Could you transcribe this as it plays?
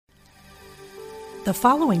The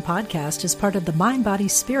following podcast is part of the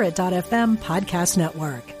MindBodySpirit.fm podcast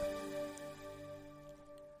network.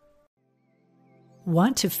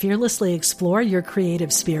 Want to fearlessly explore your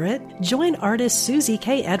creative spirit? Join artist Susie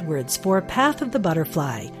K. Edwards for Path of the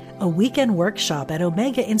Butterfly, a weekend workshop at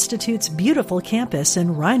Omega Institute's beautiful campus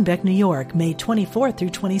in Rhinebeck, New York, May 24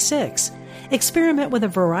 through 26. Experiment with a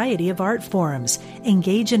variety of art forms,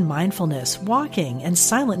 engage in mindfulness, walking, and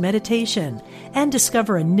silent meditation, and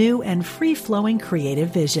discover a new and free-flowing creative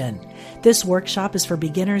vision. This workshop is for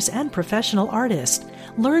beginners and professional artists.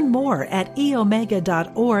 Learn more at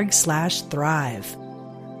eomega.org/thrive.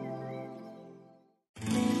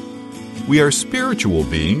 We are spiritual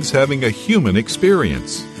beings having a human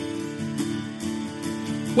experience.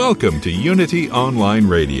 Welcome to Unity Online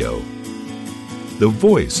Radio, the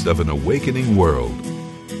voice of an awakening world.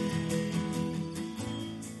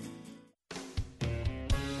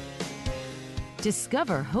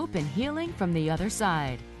 Discover hope and healing from the other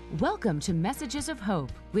side. Welcome to Messages of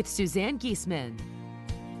Hope with Suzanne Giesemann.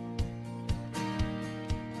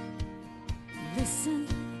 Listen,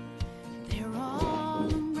 they're all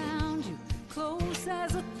around you, close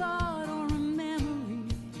as a thought or a memory.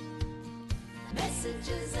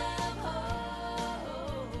 Messages of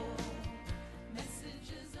hope.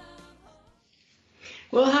 Messages of hope.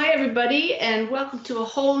 Well, hi everybody, and welcome to a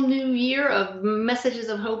whole new year of Messages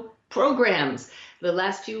of Hope programs. The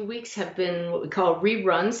last few weeks have been what we call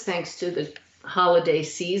reruns, thanks to the holiday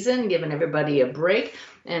season, giving everybody a break.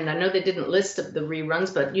 And I know they didn't list the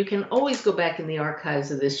reruns, but you can always go back in the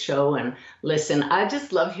archives of this show and listen. I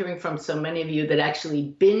just love hearing from so many of you that actually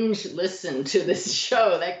binge listen to this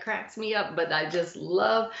show. That cracks me up, but I just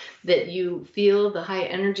love that you feel the high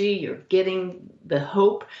energy. You're getting the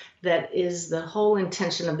hope that is the whole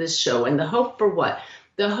intention of this show. And the hope for what?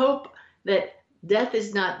 The hope that death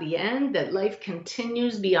is not the end, that life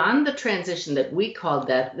continues beyond the transition that we call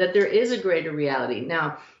death, that there is a greater reality.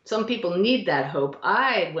 Now, some people need that hope.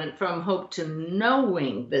 I went from hope to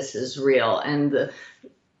knowing this is real, and the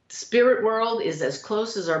spirit world is as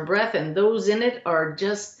close as our breath, and those in it are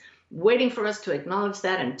just waiting for us to acknowledge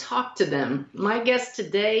that and talk to them. My guest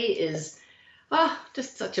today is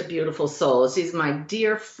just such a beautiful soul. She's my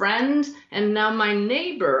dear friend and now my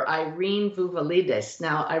neighbor, Irene Vouvalides.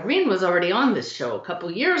 Now, Irene was already on this show a couple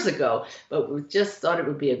years ago, but we just thought it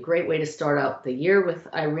would be a great way to start out the year with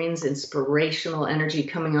Irene's inspirational energy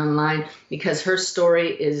coming online, because her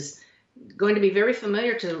story is going to be very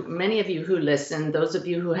familiar to many of you who listen. Those of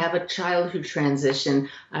you who have a child who transitioned,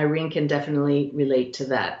 Irene can definitely relate to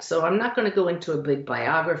that. So I'm not going to go into a big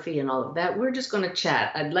biography and all of that. We're just going to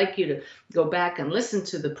chat. I'd like you to go back and listen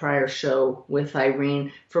to the prior show with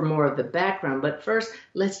Irene for more of the background. But first,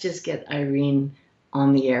 let's just get Irene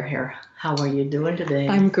on the air here. How are you doing today?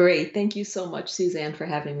 I'm great. Thank you so much, Suzanne, for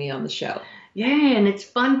having me on the show. Yeah, and it's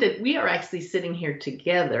fun that we are actually sitting here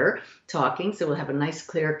together talking, so we'll have a nice,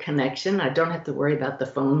 clear connection. I don't have to worry about the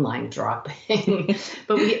phone line dropping,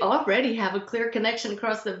 but we already have a clear connection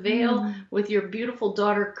across the veil with your beautiful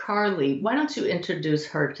daughter, Carly. Why don't you introduce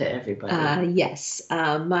her to everybody? Yes.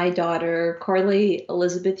 My daughter, Carly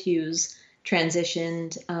Elizabeth Hughes,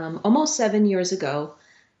 transitioned almost 7 years ago.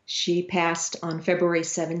 She passed on February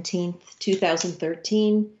 17th,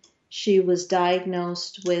 2013. She was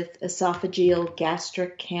diagnosed with esophageal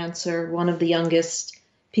gastric cancer, one of the youngest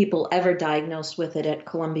people ever diagnosed with it at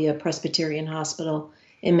Columbia Presbyterian Hospital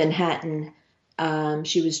in Manhattan.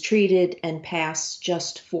 She was treated and passed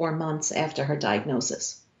just 4 months after her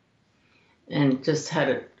diagnosis. And just had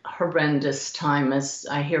a horrendous time, as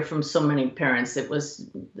I hear from so many parents.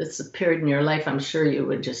 It's a period in your life I'm sure you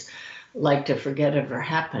would just like to forget ever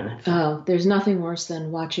happened. Oh, there's nothing worse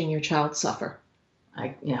than watching your child suffer.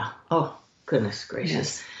 Oh, goodness gracious.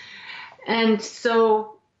 Yes. And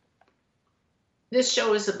so this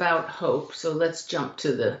show is about hope. So let's jump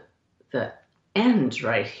to the end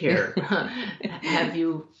right here. Have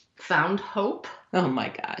you found hope? Oh my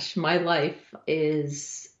gosh, my life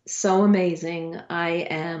is so amazing. I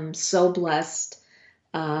am so blessed,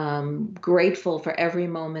 grateful for every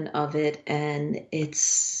moment of it, and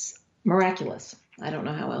it's miraculous. I don't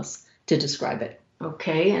know how else to describe it.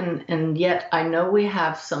 Okay, and yet I know we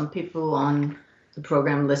have some people on the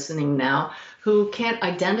program listening now who can't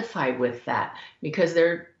identify with that because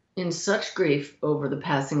they're in such grief over the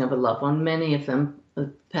passing of a loved one, many of them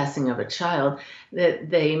the passing of a child,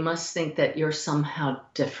 that they must think that you're somehow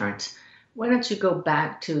different. Why don't you go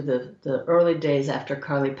back to the early days after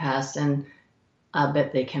Carly passed, and I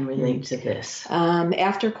bet they can relate to this.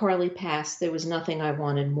 After Carly passed, there was nothing I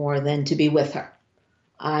wanted more than to be with her.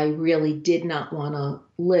 I really did not want to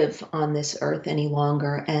live on this earth any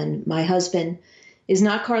longer. And my husband is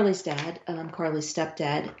not Carly's dad, Carly's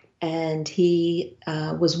stepdad, and he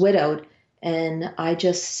was widowed. And I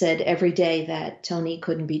just said every day that Tony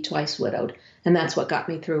couldn't be twice widowed. And that's what got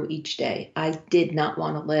me through each day. I did not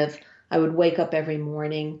want to live. I would wake up every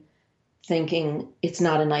morning thinking, it's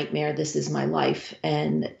not a nightmare, this is my life.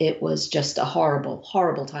 And it was just a horrible,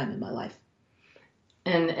 horrible time in my life.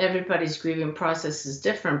 And everybody's grieving process is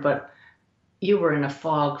different, but you were in a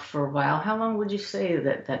fog for a while. How long would you say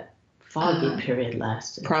that foggy period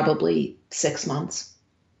lasted? Probably 6 months.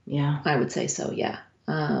 Yeah. I would say so, yeah.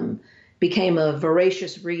 Became a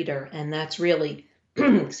voracious reader, and that's really,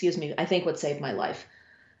 excuse me, I think what saved my life.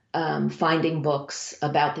 Finding books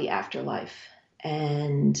about the afterlife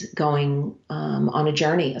and going on a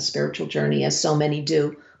journey, a spiritual journey, as so many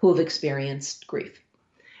do who have experienced grief.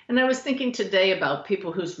 And I was thinking today about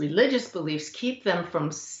people whose religious beliefs keep them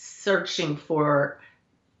from searching for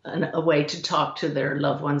a way to talk to their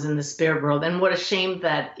loved ones in the spirit world, and what a shame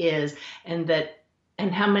that is, and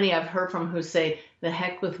how many I've heard from who say, the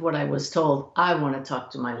heck with what I was told, I want to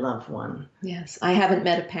talk to my loved one. Yes, I haven't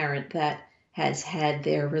met a parent that has had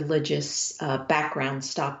their religious background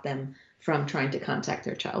stop them from trying to contact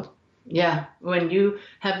their child. Yeah, when you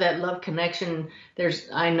have that love connection,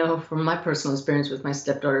 I know from my personal experience with my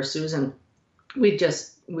stepdaughter, Susan, we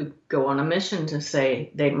go on a mission to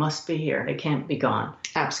say they must be here. They can't be gone.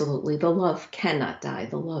 Absolutely. The love cannot die.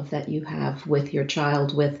 The love that you have with your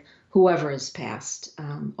child, with whoever is passed,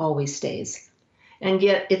 always stays. And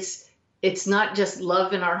yet it's not just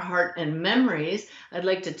love in our heart and memories. I'd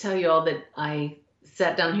like to tell you all that I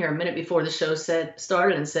sat down here a minute before the show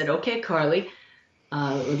started and said, okay, Carly,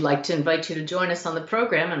 would like to invite you to join us on the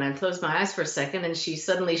program. And I closed my eyes for a second, and she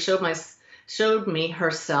suddenly showed me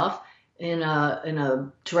herself in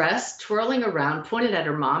a dress, twirling around, pointed at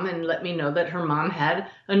her mom, and let me know that her mom had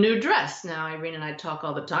a new dress. Now, Irene and I talk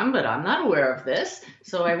all the time, but I'm not aware of this.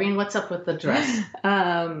 So, Irene, what's up with the dress?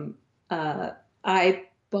 I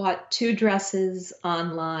bought 2 dresses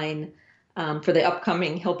online for the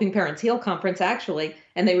upcoming Helping Parents Heal conference, actually,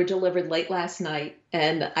 and they were delivered late last night,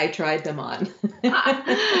 and I tried them on.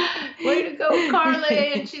 Way to go,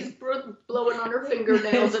 Carly! And she's blowing on her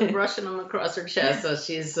fingernails and brushing them across her chest. So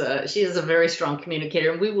she is a very strong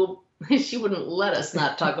communicator, and she wouldn't let us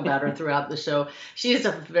not talk about her throughout the show. She is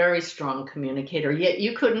a very strong communicator, yet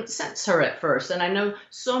you couldn't sense her at first. And I know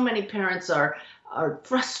so many parents are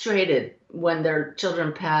frustrated when their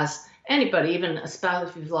children pass. Anybody, even a spouse,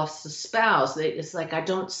 if you've lost a spouse, it's like, I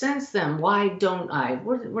don't sense them. Why don't I?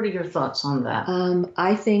 What are your thoughts on that?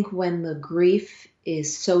 I think when the grief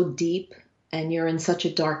is so deep and you're in such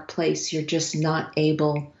a dark place, you're just not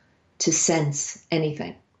able to sense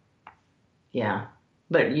anything. Yeah.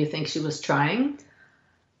 But you think she was trying?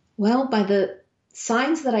 Well, by the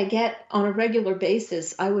signs that I get on a regular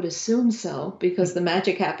basis, I would assume so, because the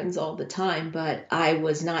magic happens all the time, but I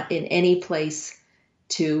was not in any place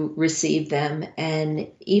to receive them.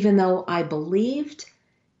 And even though I believed,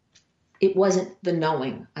 it wasn't the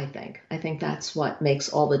knowing, I think. I think that's what makes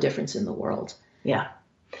all the difference in the world. Yeah.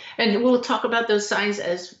 And we'll talk about those signs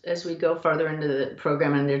as we go farther into the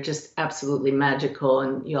program, and they're just absolutely magical,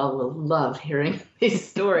 and you all will love hearing these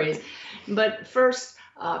stories. But first,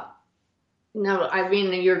 now,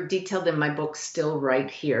 Irene, you're detailed in my book, Still Right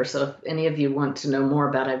Here. So if any of you want to know more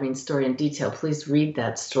about Irene's story in detail, please read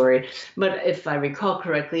that story. But if I recall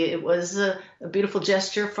correctly, it was a beautiful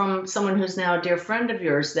gesture from someone who's now a dear friend of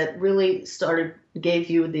yours that really gave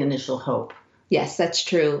you the initial hope. Yes, that's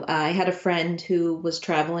true. I had a friend who was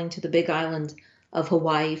traveling to the Big Island of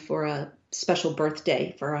Hawaii for a special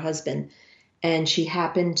birthday for her husband, and she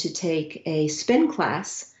happened to take a spin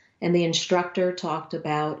class. And the instructor talked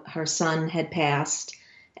about her son had passed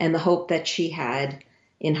and the hope that she had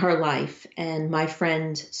in her life. And my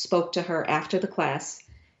friend spoke to her after the class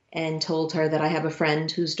and told her that I have a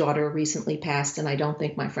friend whose daughter recently passed, and I don't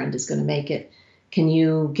think my friend is going to make it. Can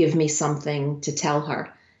you give me something to tell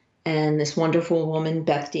her? And this wonderful woman,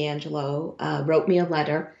 Beth D'Angelo, wrote me a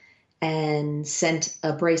letter and sent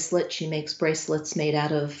a bracelet. She makes bracelets made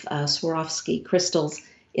out of Swarovski crystals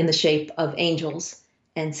in the shape of angels,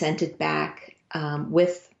 and sent it back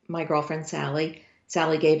with my girlfriend, Sally.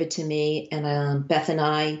 Sally gave it to me, and Beth and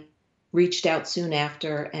I reached out soon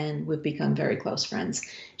after, and we've become very close friends.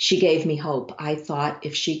 She gave me hope. I thought,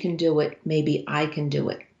 if she can do it, maybe I can do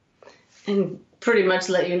it. And pretty much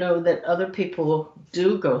let you know that other people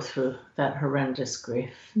do go through that horrendous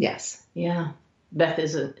grief. Yes. Yeah. Beth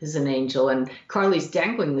is an angel, and Carly's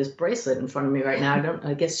dangling this bracelet in front of me right now.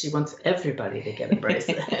 I guess she wants everybody to get a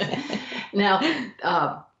bracelet. Now,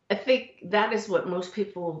 I think that is what most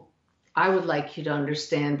people I would like you to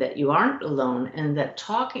understand that you aren't alone and that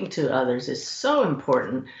talking to others is so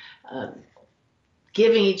important,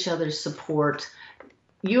 giving each other support.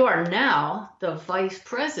 You are now the vice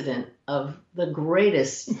president of the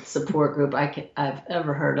greatest support group I've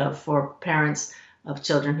ever heard of for parents of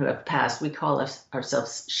children who have passed. We call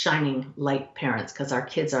ourselves shining light parents because our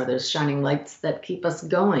kids are those shining lights that keep us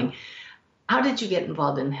going. How did you get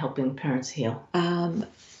involved in helping parents heal?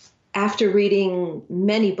 After reading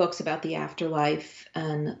many books about the afterlife,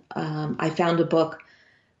 and I found a book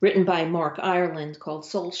written by Mark Ireland called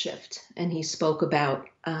Soul Shift, and he spoke about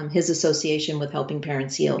his association with Helping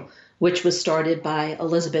Parents Heal, which was started by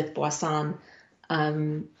Elizabeth Boisson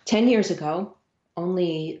 10 years ago,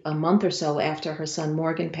 only a month or so after her son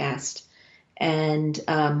Morgan passed. And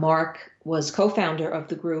Mark was co-founder of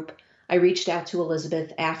the group. I reached out to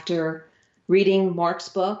Elizabeth after reading Mark's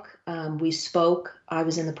book. We spoke. I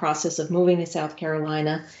was in the process of moving to South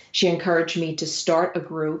Carolina. She encouraged me to start a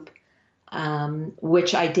group,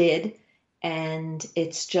 which I did. And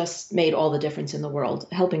it's just made all the difference in the world.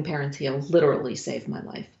 Helping Parents Heal literally saved my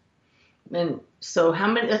life. And so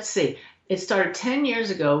let's see, it started 10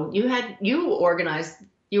 years ago. You organized,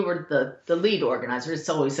 you were the lead organizer. It's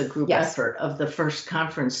always a group effort of the first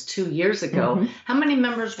conference 2 years ago. Mm-hmm. How many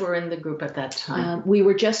members were in the group at that time? We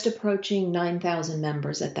were just approaching 9,000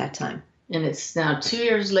 members at that time. And it's now 2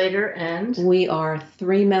 years later, and? We are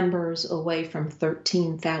 3 members away from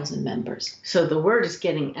 13,000 members. So the word is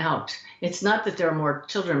getting out. It's not that there are more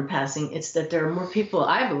children passing, it's that there are more people,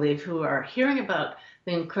 I believe, who are hearing about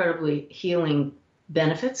the incredibly healing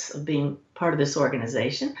benefits of being part of this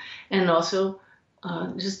organization, and also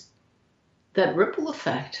just that ripple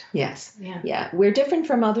effect. Yes. Yeah. We're different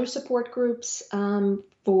from other support groups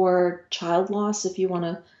for child loss, if you want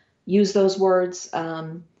to use those words.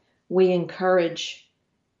 We encourage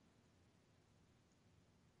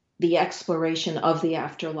the exploration of the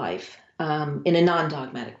afterlife in a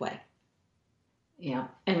non-dogmatic way. Yeah.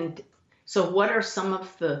 And so what are some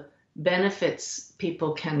of the benefits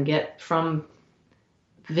people can get from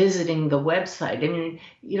visiting the website? I mean,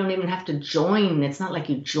 you don't even have to join. It's not like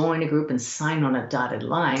you join a group and sign on a dotted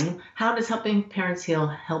line. How does Helping Parents Heal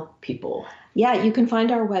help people? Yeah, you can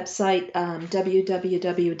find our website,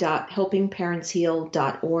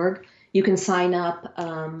 www.helpingparentsheal.org. You can sign up.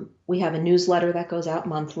 We have a newsletter that goes out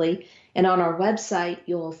monthly. And on our website,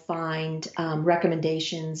 you'll find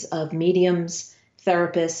recommendations of mediums,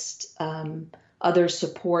 therapists, other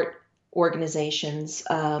support organizations.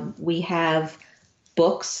 We have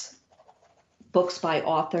books by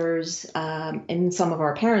authors, and some of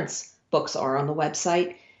our parents' books are on the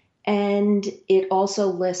website. And it also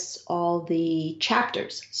lists all the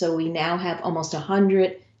chapters. So we now have almost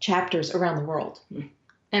 100 chapters around the world.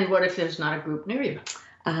 And what if there's not a group near you?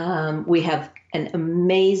 We have an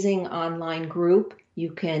amazing online group.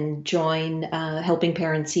 You can join Helping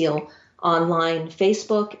Parents Heal online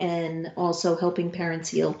Facebook and also Helping Parents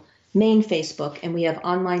Heal main Facebook. And we have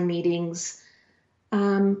online meetings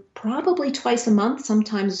probably twice a month,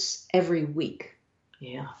 sometimes every week.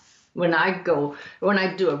 Yeah. When I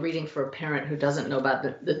do a reading for a parent who doesn't know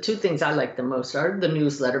about the two things I like the most are the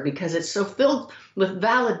newsletter, because it's so filled with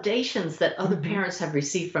validations that other parents have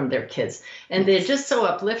received from their kids. And they're just so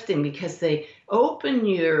uplifting because they open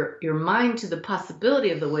your mind to the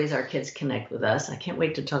possibility of the ways our kids connect with us. I can't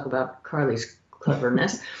wait to talk about Carly's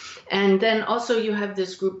cleverness. And then also you have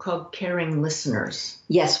this group called Caring Listeners.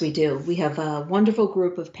 Yes, we do. We have a wonderful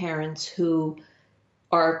group of parents who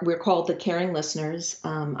we're called the Caring Listeners.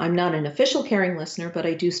 I'm not an official Caring Listener, but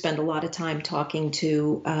I do spend a lot of time talking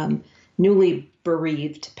to newly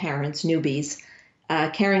bereaved parents, newbies.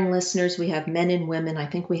 Caring Listeners, we have men and women. I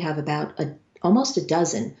think we have about almost a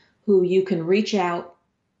dozen who you can reach out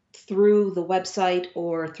through the website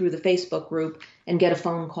or through the Facebook group and get a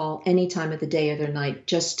phone call any time of the day or the night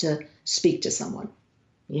just to speak to someone.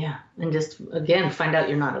 Yeah, and just, again, find out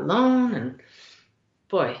you're not alone. And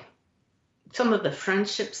boy, some of the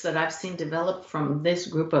friendships that I've seen develop from this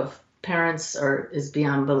group of parents is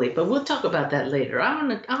beyond belief. But we'll talk about that later. I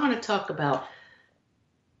want to talk about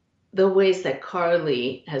the ways that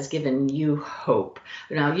Carly has given you hope.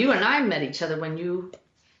 Now, you and I met each other when you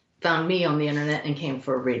found me on the internet and came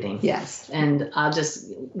for a reading. Yes. And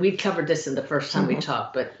we covered this in the first time we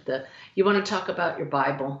talked, but you want to talk about your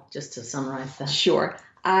Bible, just to summarize that? Sure.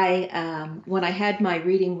 When I had my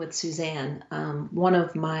reading with Suzanne, one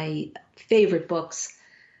of my favorite books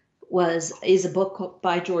is a book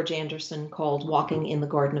by George Anderson called Walking in the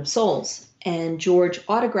Garden of Souls. And George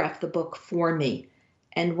autographed the book for me.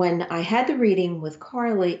 And when I had the reading with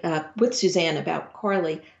Suzanne about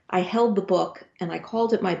Carly, I held the book and I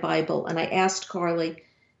called it my Bible and I asked Carly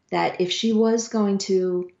that if she was going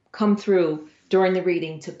to come through during the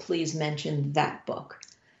reading, to please mention that book.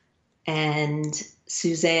 And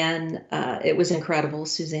Suzanne, it was incredible.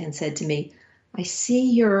 Suzanne said to me, I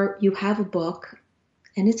see you have a book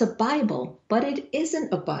and it's a Bible, but it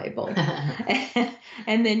isn't a Bible.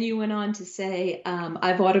 And then you went on to say,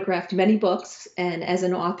 I've autographed many books, and as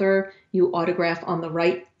an author, you autograph on the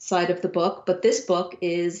right side of the book, but this book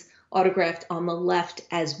is autographed on the left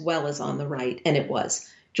as well as on the right. And it was.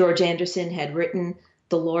 George Anderson had written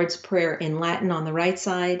the Lord's Prayer in Latin on the right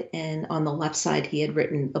side, and on the left side, he had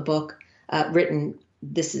written a book,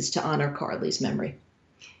 This is to honor Carly's memory.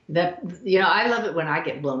 That, I love it when I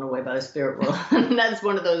get blown away by the spirit world. That's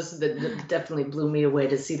one of those that definitely blew me away,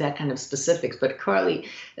 to see that kind of specifics. But Carly,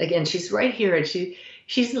 again, she's right here, and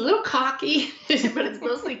she's a little cocky, but it's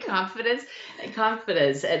mostly confidence.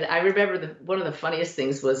 And I remember one of the funniest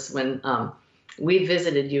things was when we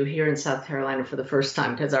visited you here in South Carolina for the first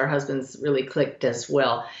time, because our husbands really clicked as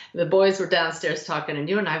well. The boys were downstairs talking, and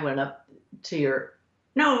you and I went up to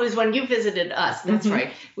No, it was when you visited us. That's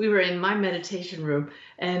right. We were in my meditation room,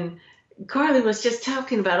 and Carly was just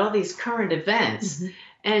talking about all these current events.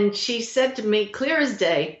 And she said to me, clear as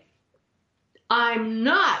day, I'm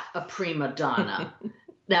not a prima donna.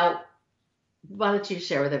 Now, why don't you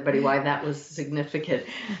share with everybody why that was significant?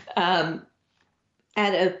 At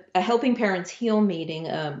a Helping Parents Heal meeting,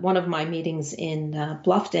 one of my meetings in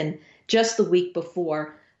Bluffton, just the week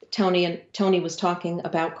before, Tony was talking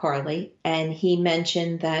about Carly, and he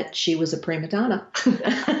mentioned that she was a prima donna.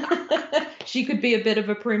 She could be a bit of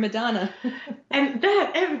a prima donna. And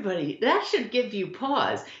that should give you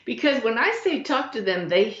pause, because when I say talk to them,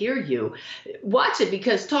 they hear you. Watch it,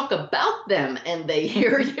 because talk about them and they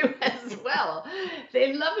hear you as well.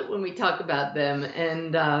 They love it when we talk about them.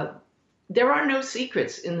 And there are no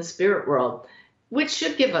secrets in the spirit world, which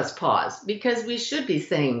should give us pause, because we should be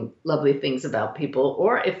saying lovely things about people.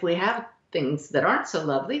 Or if we have things that aren't so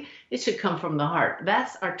lovely, it should come from the heart.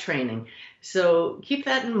 That's our training. So keep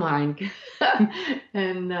that in mind.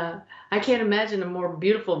 And I can't imagine a more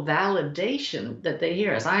beautiful validation that they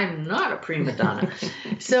hear us. I am not a prima donna.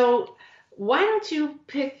 So why don't you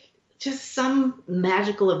pick just some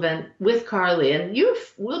magical event with Carly? And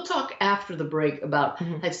we'll talk after the break about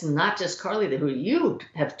it's not just Carly who you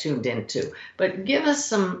have tuned into, but give us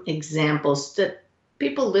some examples that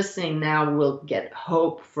people listening now will get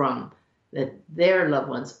hope from, that their loved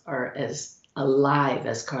ones are as alive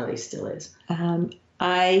as Carly still is.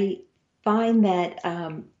 I find that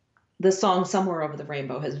the song Somewhere Over the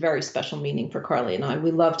Rainbow has very special meaning for Carly and I. We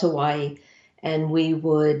loved Hawaii, and we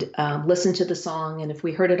would listen to the song, and if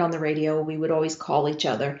we heard it on the radio, we would always call each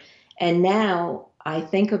other. And now I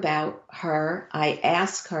think about her, I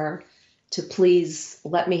ask her to please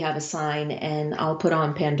let me have a sign, and I'll put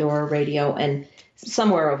on Pandora radio, and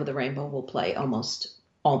Somewhere Over the Rainbow will play almost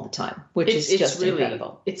all the time, which is just really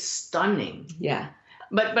incredible. It's stunning. Yeah.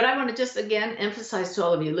 But I want to just again emphasize to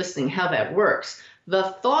all of you listening how that works. The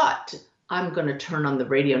thought, I'm going to turn on the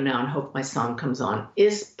radio now and hope my song comes on,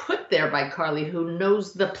 is put there by Carly, who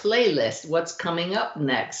knows the playlist, what's coming up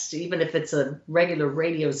next, even if it's a regular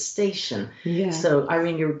radio station. Yeah. So,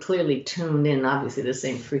 Irene, you're clearly tuned in, obviously the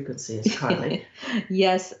same frequency as Carly.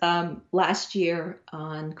 Yes. Last year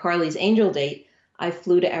on Carly's Angel Date, I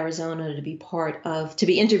flew to Arizona to be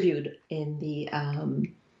interviewed in the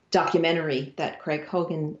documentary that Craig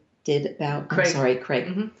Hogan did about, Craig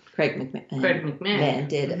McMahon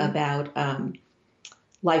did about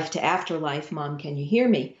Life to Afterlife, Mom, Can You Hear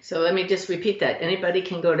Me? So let me just repeat that. Anybody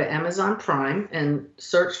can go to Amazon Prime and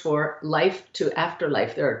search for Life to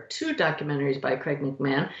Afterlife. There are 2 documentaries by Craig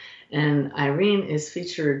McMahon, and Irene is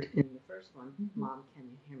featured in the first one, Mom, Can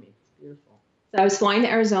You Hear Me? It's beautiful. So I was flying to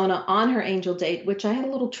Arizona on her angel date, which I had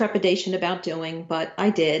a little trepidation about doing, but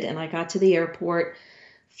I did, and I got to the airport,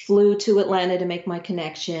 flew to Atlanta to make my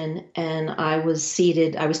connection, and I was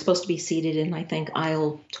supposed to be seated in, I think,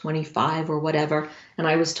 aisle 25 or whatever, and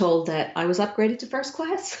I was told that I was upgraded to first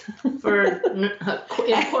class. For, in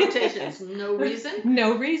quotations, no reason?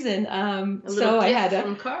 No reason. So I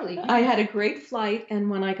had a great flight, and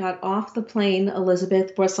when I got off the plane,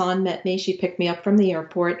 Elizabeth Boisson met me. She picked me up from the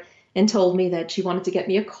airport and told me that she wanted to get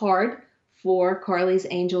me a card for Carly's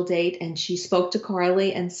angel date, and she spoke to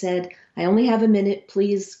Carly and said, I only have a minute,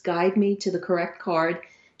 please guide me to the correct card.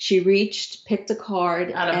 She reached, picked a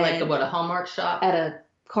card. Out of a Hallmark shop? At a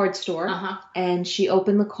card store. And she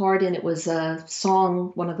opened the card, and it was a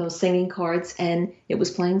song, one of those singing cards, and it was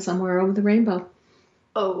playing Somewhere Over the Rainbow.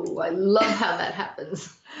 Oh, I love how that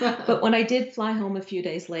happens. But when I did fly home a few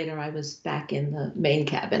days later, I was back in the main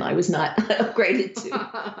cabin. I was not upgraded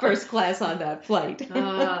to first class on that flight.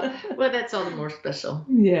 Well, that's all the more special.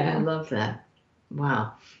 Yeah. I love that.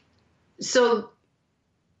 Wow. So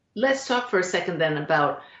let's talk for a second then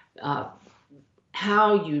about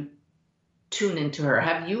how you tune into her.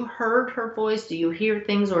 Have you heard her voice? Do you hear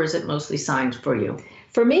things, or is it mostly signs for you?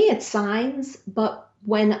 For me, it's signs, but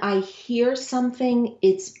when I hear something,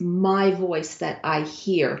 it's my voice that I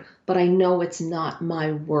hear, but I know it's not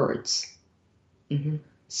my words. Mm-hmm.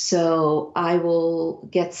 So I will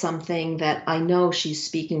get something that I know she's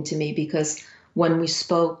speaking to me, because when we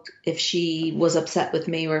spoke, if she was upset with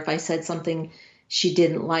me or if I said something she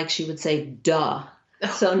didn't like, she would say, duh.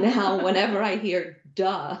 So now whenever I hear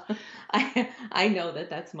duh, I know that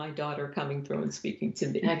that's my daughter coming through and speaking to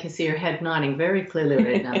me. I can see your head nodding very clearly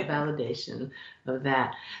right now, validation of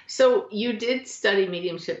that. So you did study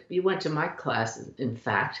mediumship. You went to my class, in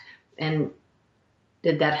fact, and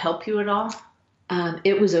did that help you at all?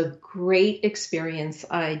 It was a great experience.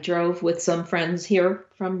 I drove with some friends here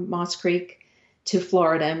from Moss Creek to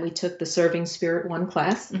Florida, and we took the Serving Spirit 1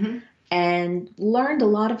 class. Mm-hmm. And learned a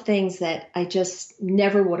lot of things that I just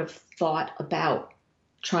never would have thought about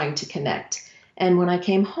trying to connect. And when I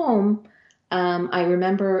came home, I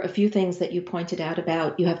remember a few things that you pointed out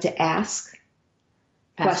about you have to ask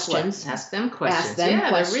questions. Ask them questions. Ask them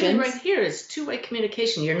questions. They're really right here. It's two-way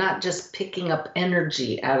communication. You're not just picking up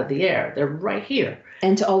energy out of the air. They're right here.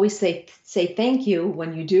 And to always say thank you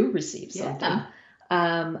when you do receive something. Yeah.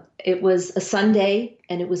 It was a Sunday,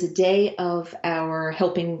 and it was a day of our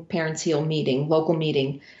Helping Parents Heal meeting, local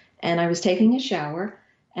meeting. And I was taking a shower,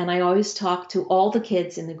 and I always talk to all the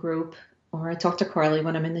kids in the group, or I talk to Carly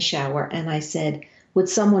when I'm in the shower. And I said, would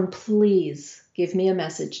someone please give me a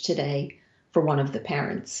message today for one of the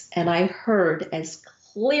parents? And I heard as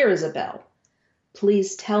clear as a bell,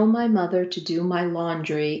 please tell my mother to do my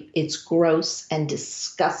laundry. It's gross and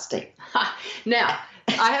disgusting. Now,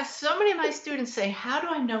 I have so many of my students say, how do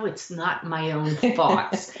I know it's not my own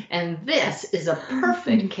thoughts? And this is a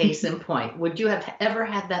perfect case in point. Would you have ever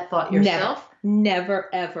had that thought yourself? Never,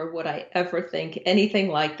 ever would I ever think anything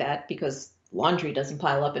like that, because laundry doesn't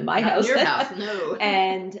pile up in my house. Your house, no.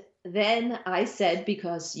 And then I said,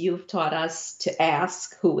 because you've taught us to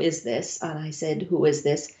ask, who is this? And I said, who is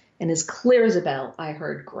this? And as clear as a bell, I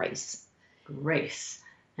heard Grace. Grace.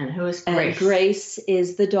 And who is Grace? And Grace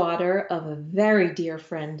is the daughter of a very dear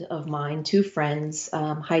friend of mine, 2 friends,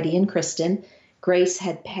 Heidi and Kristen. Grace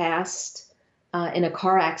had passed in a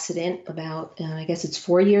car accident about, I guess it's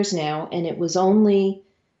 4 years now, and it was only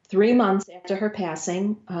 3 months after her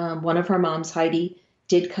passing. One of her moms, Heidi,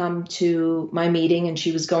 did come to my meeting, and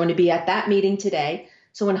she was going to be at that meeting today.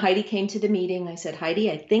 So when Heidi came to the meeting, I said, Heidi,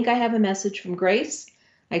 I think I have a message from Grace.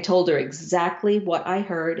 I told her exactly what I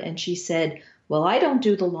heard, and she said, well, I don't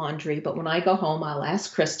do the laundry, but when I go home, I'll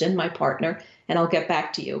ask Kristen, my partner, and I'll get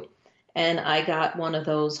back to you. And I got one of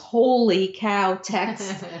those holy cow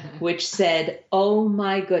texts, which said, oh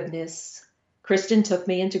my goodness. Kristen took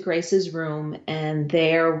me into Grace's room, and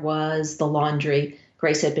there was the laundry.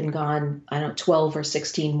 Grace had been gone, 12 or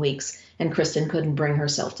 16 weeks, and Kristen couldn't bring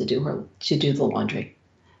herself to do the laundry.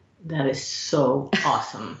 That is so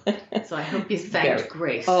awesome. So I hope you thanked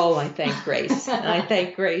Grace. Oh, I thank Grace. And I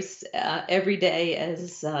thank Grace every day,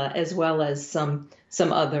 as well as some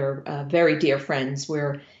other very dear friends.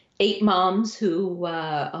 We're 8 moms who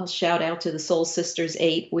I'll shout out to the Soul Sisters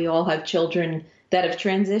 8. We all have children that have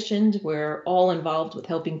transitioned. We're all involved with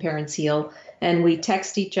Helping Parents Heal, and we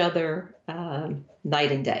text each other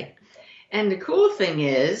night and day. And the cool thing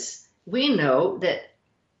is, we know that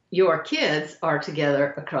your kids are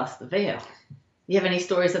together across the veil. You have any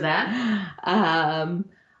stories of that?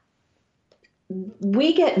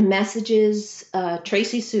 We get messages.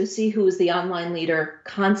 Tracy Susie, who is the online leader,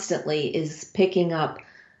 constantly is picking up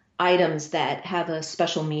items that have a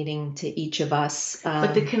special meaning to each of us.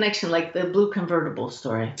 But the connection, like the blue convertible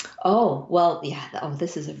story. Oh, well, yeah. Oh,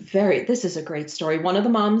 this is a great story. One of the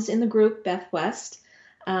moms in the group, Beth West,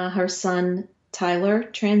 her son Tyler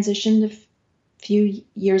transitioned a few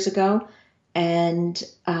years ago, and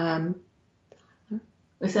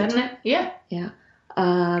is that it? Yeah.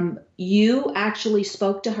 You actually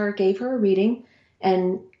spoke to her, gave her a reading,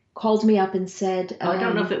 and called me up and said, I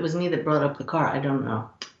don't know if it was me that brought up the car. I don't know.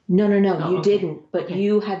 No, Oh, you okay. didn't. But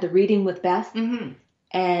you had the reading with Beth, Mm-hmm.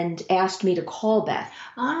 and asked me to call Beth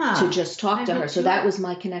to just talk to her. So that was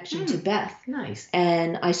my connection to Beth. Nice.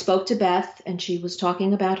 And I spoke to Beth, and she was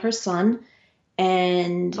talking about her son.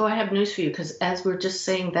 And I have news for you, because as we're just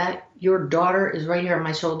saying that, your daughter is right here on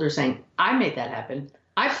my shoulder saying, I made that happen.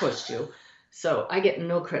 I pushed you. So I get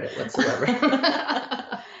no credit whatsoever.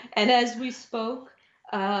 And as we spoke,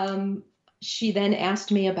 she then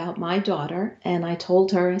asked me about my daughter, and I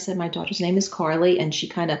told her, I said, my daughter's name is Carly, and she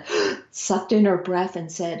kind of sucked in her breath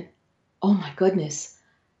and said, oh my goodness.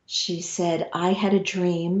 She said, I had a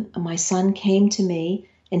dream. My son came to me,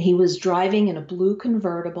 and he was driving in a blue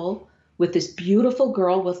convertible with this beautiful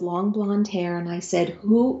girl with long blonde hair, and I said,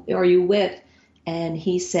 who are you with? And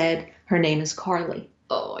he said, her name is Carly.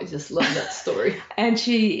 Oh, I just love that story. And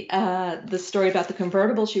she, the story about the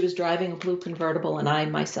convertible, she was driving a blue convertible, and I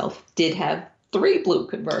myself did have 3 blue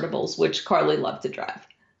convertibles, which Carly loved to drive.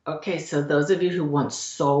 Okay, so those of you who want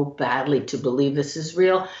so badly to believe this is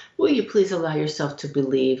real, will you please allow yourself to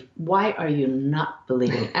believe? Why are you not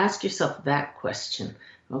believing? Ask yourself that question.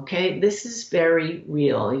 Okay, this is very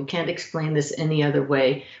real. You can't explain this any other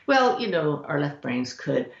way. Well, you know, our left brains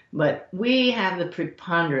could, but we have the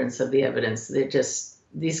preponderance of the evidence.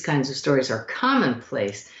 These kinds of stories are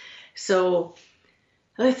commonplace. So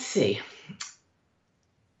let's see.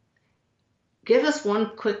 Give us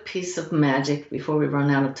one quick piece of magic before we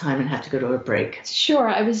run out of time and have to go to a break. Sure.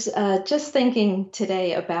 I was just thinking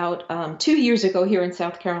today about 2 years ago here in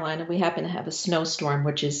South Carolina, we happened to have a snowstorm,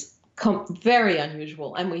 which is very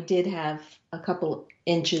unusual. And we did have a couple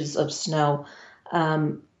inches of snow.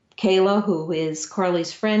 Kayla, who is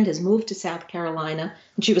Carly's friend, has moved to South Carolina,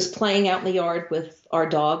 and she was playing out in the yard with our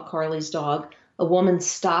dog, Carly's dog. A woman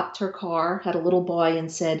stopped her car, had a little boy,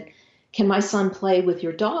 and said, can my son play with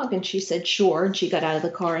your dog? And she said, sure. And she got out of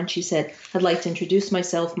the car and she said, I'd like to introduce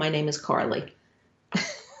myself. My name is Carly.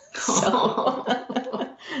 So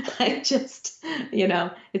I just,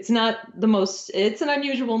 it's not it's an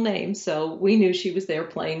unusual name. So we knew she was there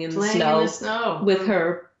playing in the snow with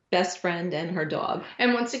her best friend and her dog.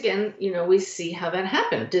 And once again, we see how that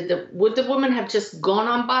happened. Would the woman have just gone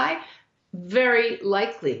on by? Very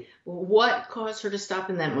likely. What caused her to stop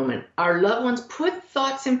in that moment? Our loved ones put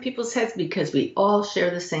thoughts in people's heads because we all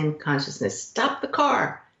share the same consciousness. Stop the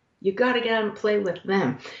car. You got to get out and play with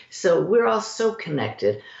them. So we're all so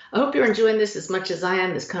connected. I hope you're enjoying this as much as I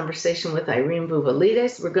am, this conversation with Irene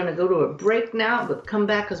Bouvalides. We're going to go to a break now, but come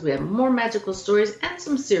back because we have more magical stories and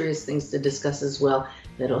some serious things to discuss as well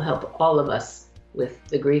that'll help all of us with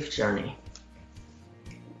the grief journey.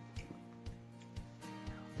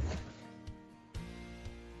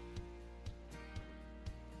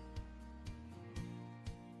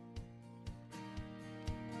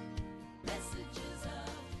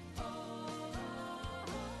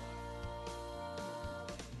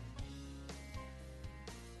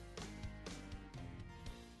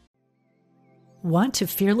 Want to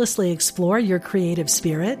fearlessly explore your creative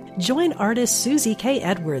spirit? Join artist Susie K.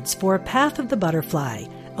 Edwards for Path of the Butterfly,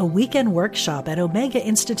 a weekend workshop at Omega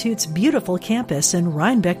Institute's beautiful campus in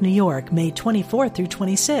Rhinebeck, New York, May 24 through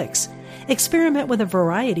 26. Experiment with a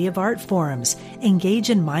variety of art forms, engage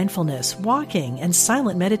in mindfulness, walking, and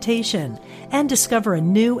silent meditation, and discover a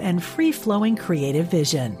new and free-flowing creative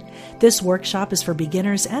vision. This workshop is for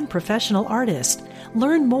beginners and professional artists.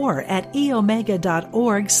 Learn more at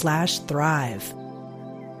eomega.org/thrive.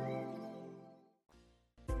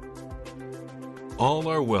 All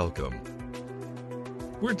are welcome.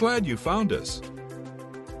 We're glad you found us.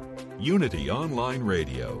 Unity Online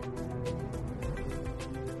Radio,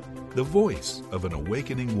 the voice of an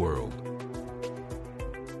awakening world.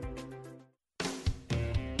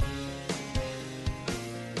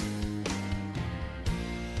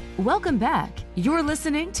 Welcome back. You're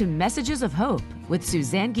listening to Messages of Hope with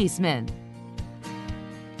Suzanne Giesemann.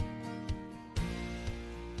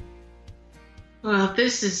 Well,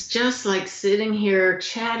 this is just like sitting here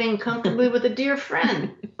chatting comfortably with a dear friend.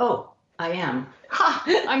 Oh, I am.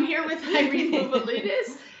 I'm here with Irene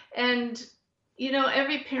Bouvalides. And,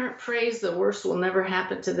 every parent prays the worst will never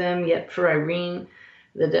happen to them. Yet for Irene,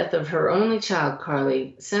 the death of her only child,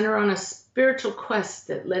 Carly, sent her on a spiritual quest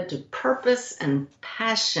that led to purpose and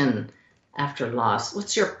passion after loss.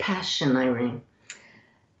 What's your passion, Irene?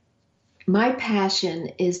 My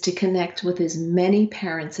passion is to connect with as many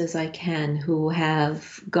parents as I can who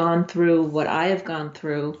have gone through what I have gone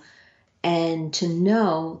through, and to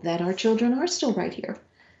know that our children are still right here,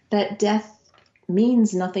 that death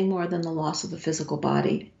means nothing more than the loss of a physical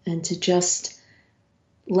body, and to just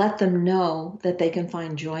let them know that they can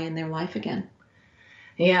find joy in their life again.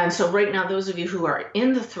 Yeah, and so right now, those of you who are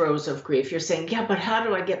in the throes of grief, you're saying, yeah, but how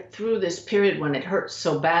do I get through this period when it hurts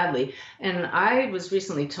so badly? And I was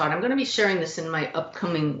recently taught, I'm going to be sharing this in my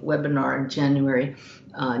upcoming webinar in January,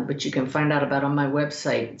 but you can find out about on my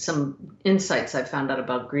website some insights I found out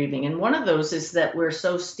about grieving. And one of those is that we're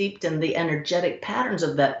so steeped in the energetic patterns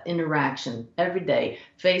of that interaction every day,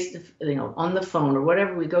 face to, on the phone or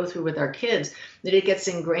whatever we go through with our kids, that it gets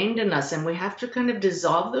ingrained in us. And we have to kind of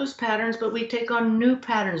dissolve those patterns, but we take on new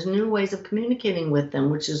patterns, new ways of communicating with them,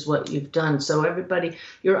 which is what you've done. So everybody,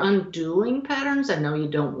 you're undoing patterns. I know you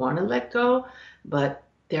don't want to let go, but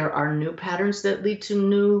there are new patterns that lead to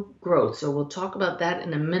new growth. So we'll talk about that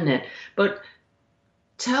in a minute. But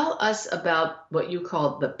tell us about what you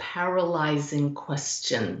call the paralyzing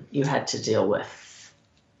question you had to deal with.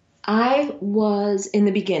 I was, in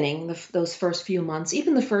the beginning, those first few months,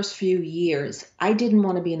 even the first few years, I didn't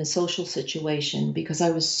want to be in a social situation because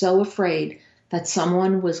I was so afraid that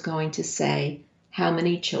someone was going to say, "How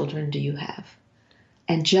many children do you have?"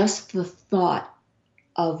 And just the thought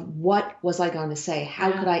of what was I going to say?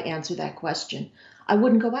 How could I answer that question? I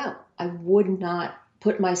wouldn't go out. I would not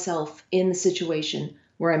put myself in the situation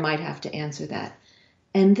where I might have to answer that.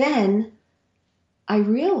 And then I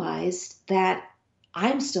realized that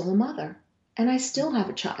I'm still a mother and I still have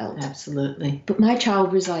a child. Absolutely. But my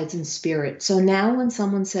child resides in spirit. So now when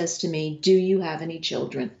someone says to me, "Do you have any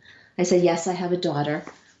children?" I say, "Yes, I have a daughter.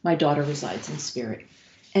 My daughter resides in spirit."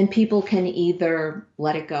 And people can either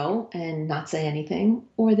let it go and not say anything,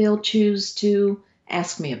 or they'll choose to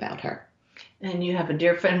ask me about her. And you have a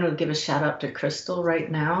dear friend who'll give a shout out to Crystal right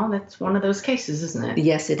now. That's one of those cases, isn't it?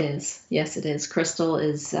 Yes, it is. Yes, it is. Crystal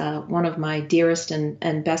is one of my dearest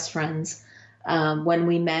and best friends. When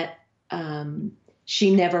we met,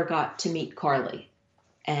 she never got to meet Carly.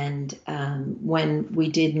 And when we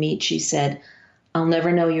did meet, she said, "I'll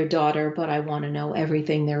never know your daughter, but I want to know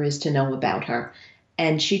everything there is to know about her."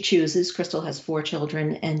 And she chooses, Crystal has 4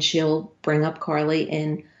 children, and she'll bring up Carly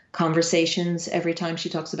in conversations every time she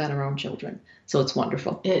talks about her own children. So it's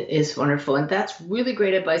wonderful. It is wonderful. And that's really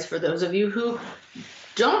great advice for those of you who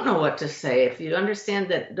don't know what to say. If you understand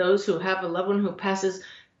that those who have a loved one who passes,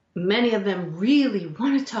 many of them really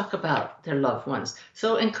want to talk about their loved ones.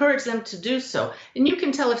 So encourage them to do so. And you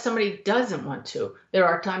can tell if somebody doesn't want to. There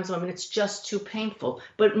are times when it's just too painful,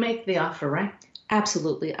 but make the offer, right?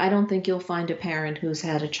 Absolutely. I don't think you'll find a parent who's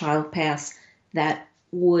had a child pass that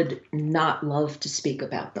would not love to speak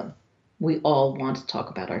about them. We all want to talk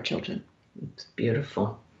about our children. It's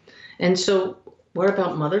beautiful. And so what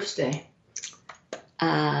about Mother's Day?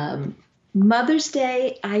 Mother's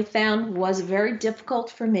Day, I found, was very difficult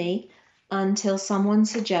for me until someone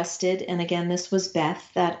suggested, and again, this was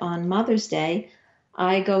Beth, that on Mother's Day,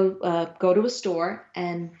 I go to a store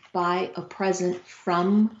and buy a present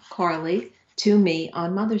from Carly to me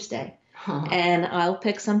on Mother's Day. And I'll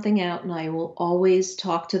pick something out, and I will always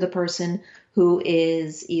talk to the person who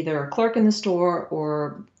is either a clerk in the store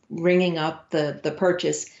or ringing up the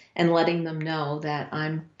purchase and letting them know that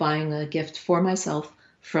I'm buying a gift for myself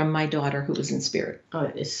from my daughter who was in spirit. Oh,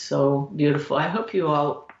 it is so beautiful. I hope you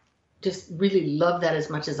all just really love that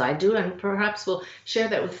as much as I do, and perhaps we'll share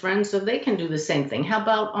that with friends so they can do the same thing. How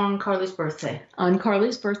about on Carly's birthday? On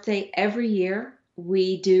Carly's birthday, every year,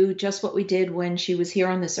 we do just what we did when she was here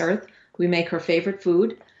on this earth. We make her favorite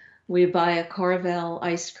food. We buy a Carvel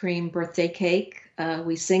ice cream birthday cake.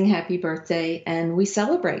 We sing happy birthday, and we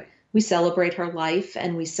celebrate. We celebrate her life,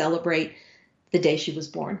 and we celebrate the day she was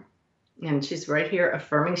born. And she's right here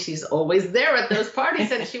affirming she's always there at those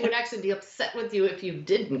parties, and she would actually be upset with you if you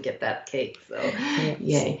didn't get that cake. So,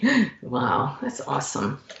 Yay. Wow, that's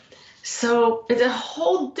awesome. So it's a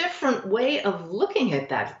whole different way of looking at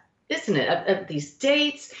that, isn't it? At these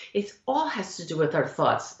dates, it all has to do with our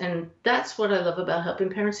thoughts. And that's what I love about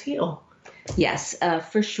helping parents heal. Yes,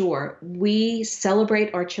 for sure. We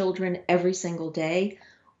celebrate our children every single day.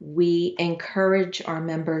 We encourage our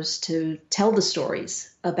members to tell the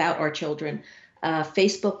stories about our children.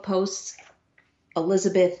 Facebook posts,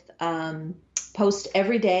 Elizabeth posts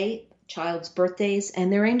every day child's birthdays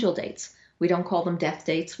and their angel dates. We don't call them death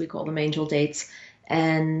dates, we call them angel dates.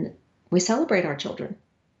 And we celebrate our children.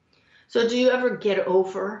 So do you ever get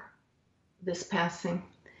over this passing?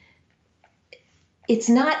 It's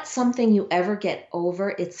not something you ever get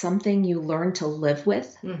over. It's something you learn to live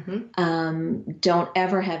with. Mm-hmm. Don't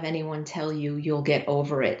ever have anyone tell you you'll get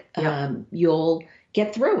over it. Yep. You'll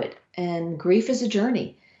get through it. And grief is a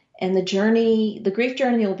journey. And the grief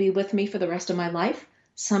journey will be with me for the rest of my life.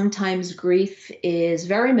 Sometimes grief is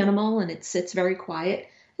very minimal and it sits very quiet.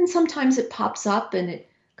 And sometimes it pops up and it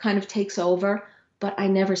kind of takes over. But I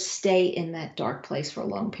never stay in that dark place for a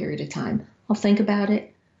long period of time. I'll think about it.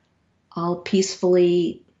 I'll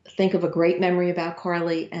peacefully think of a great memory about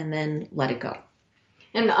Carly and then let it go.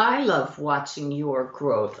 And I love watching your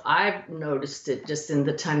growth. I've noticed it just in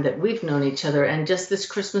the time that we've known each other. And just this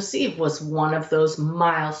Christmas Eve was one of those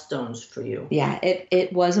milestones for you. Yeah,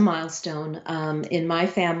 it was a milestone. In my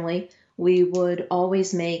family, we would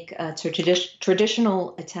always make a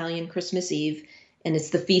traditional Italian Christmas Eve, and it's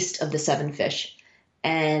the Feast of the Seven Fish.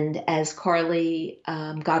 And as Carly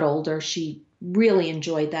got older, she really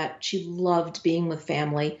enjoyed that. She loved being with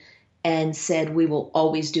family and said, we will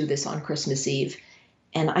always do this on Christmas Eve.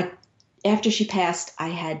 And after she passed, I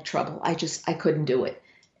had trouble. I couldn't do it.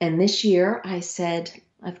 And this year I said,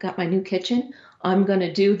 I've got my new kitchen. I'm going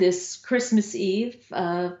to do this Christmas Eve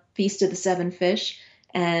Feast of the Seven Fish.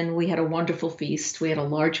 And we had a wonderful feast. We had a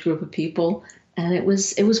large group of people, and it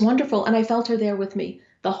was wonderful. And I felt her there with me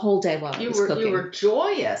the whole day while I was cooking. You were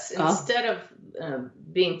joyous instead of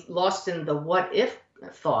being lost in the what if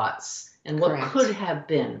thoughts and what could have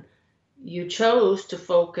been. You chose to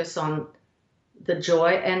focus on the joy,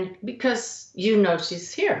 and because you know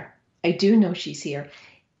she's here. I do know she's here.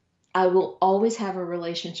 I will always have a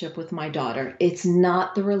relationship with my daughter. It's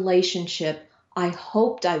not the relationship I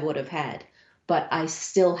hoped I would have had, but I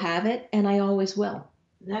still have it, and I always will.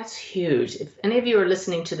 That's huge. If any of you are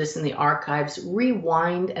listening to this in the archives,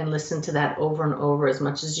 rewind and listen to that over and over as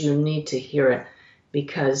much as you need to hear it,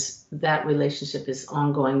 because that relationship is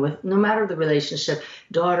ongoing with no matter the relationship,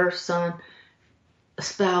 daughter, son,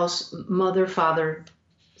 spouse, mother, father,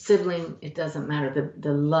 sibling, it doesn't matter.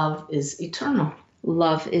 The love is eternal.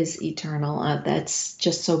 Love is eternal. That's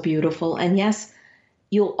just so beautiful. And yes,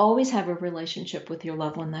 you'll always have a relationship with your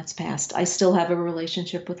loved one that's passed. I still have a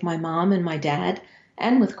relationship with my mom and my dad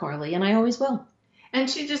and with Carly, and I always will. And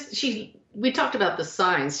we talked about the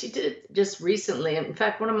signs. She did it just recently. In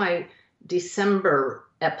fact, one of my December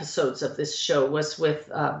episodes of this show was with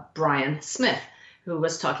Brian Smith, who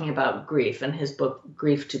was talking about grief and his book,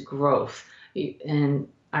 Grief to Growth. And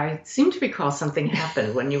I seem to recall something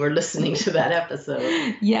happened when you were listening to that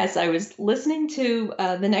episode. Yes, I was listening to,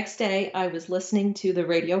 the next day, I was listening to the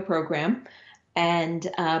radio program, and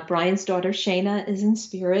Brian's daughter, Shayna, is in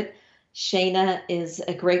spirit. Shayna is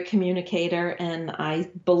a great communicator, and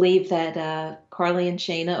I believe that Carly and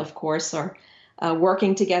Shayna, of course, are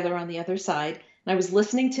working together on the other side. And I was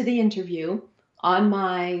listening to the interview on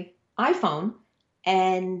my iPhone,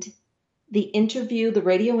 and the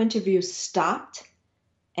radio interview stopped,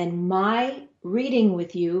 and my reading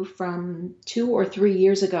with you from 2 or 3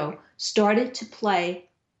 years ago started to play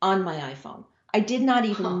on my iPhone. I did not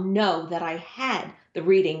even know that I had the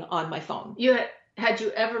reading on my phone. Had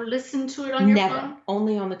you ever listened to it on your phone? Never,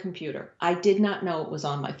 only on the computer. I did not know it was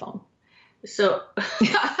on my phone. So,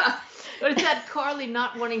 but it's that Carly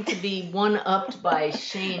not wanting to be one-upped by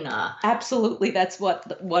Shayna. Absolutely, that's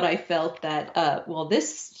what I felt, that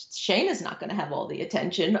this Shayna's not going to have all the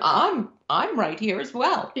attention. I'm right here as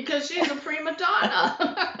well because she's a prima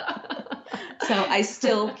donna. So I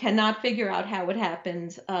still cannot figure out how it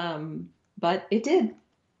happened, but it did.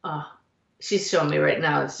 She's showing me right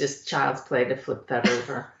now. It's just child's play to flip that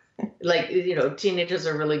over. Like, teenagers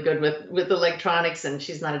are really good with electronics, and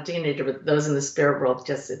she's not a teenager, but those in the spirit world,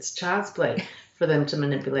 it's child's play for them to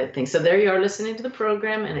manipulate things. So there you are listening to the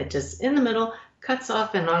program, and it just, in the middle, cuts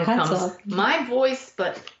off, and on comes my voice,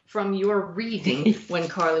 but from your reading when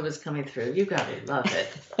Carly was coming through. You got to love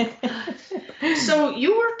it. So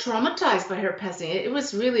you were traumatized by her passing. It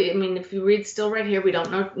was really, if you read Still Right Here, we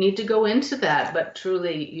don't need to go into that, but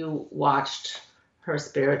truly you watched her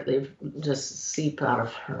spirit just seep out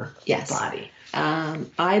of her body.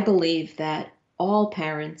 I believe that all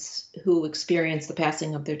parents who experience the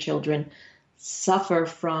passing of their children suffer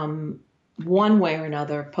from one way or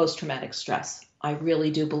another post-traumatic stress. I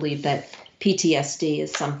really do believe that PTSD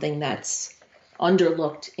is something that's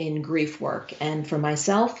underlooked in grief work. And for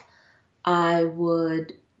myself, I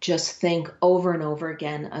would just think over and over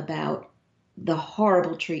again about the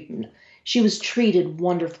horrible treatment. She was treated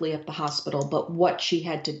wonderfully at the hospital, but what she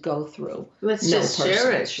had to go through. Let's just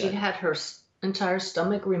share it. She had her entire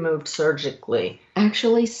stomach removed surgically.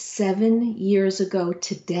 Actually, 7 years ago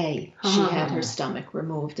today, she had her stomach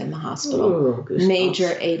removed in the hospital. Ooh, major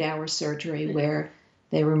 8-hour surgery where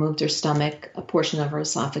they removed her stomach, a portion of her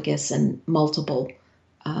esophagus, and multiple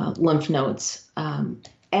lymph nodes.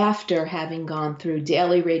 After having gone through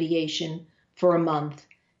daily radiation for a month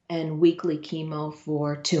and weekly chemo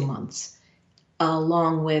for 2 months,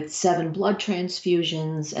 along with 7 blood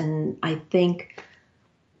transfusions and I think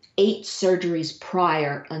 8 surgeries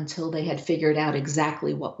prior until they had figured out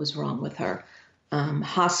exactly what was wrong with her.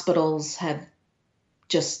 Hospitals have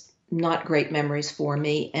just not great memories for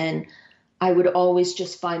me, and I would always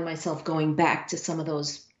just find myself going back to some of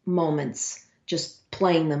those moments, just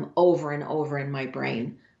playing them over and over in my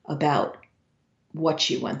brain about what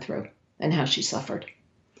she went through and how she suffered.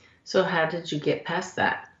 So how did you get past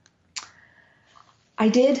that? I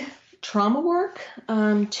did trauma work.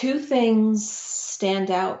 Two things stand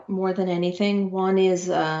out more than anything. One is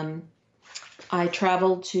I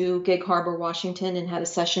traveled to Gig Harbor, Washington, and had a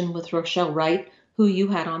session with Rochelle Wright, who you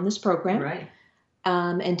had on this program. Right.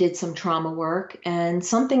 And did some trauma work. And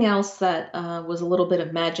something else that was a little bit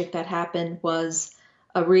of magic that happened was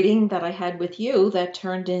a reading that I had with you that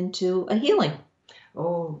turned into a healing.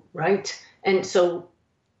 Oh, right. And so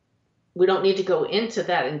we don't need to go into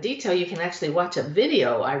that in detail. You can actually watch a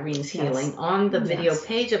video, Irene's Healing, on the video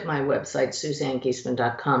page of my website,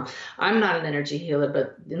 SuzanneGiesman.com. I'm not an energy healer,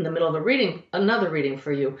 but in the middle of a reading, another reading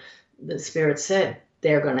for you, the Spirit said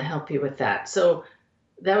they're going to help you with that. So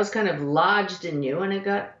that was kind of lodged in you and it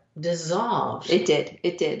got dissolved. It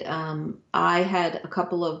did. I had a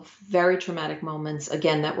couple of very traumatic moments,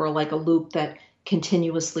 again, that were like a loop that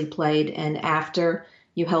continuously played. And after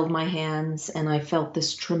you held my hands and I felt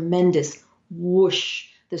this tremendous whoosh,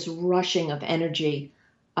 this rushing of energy.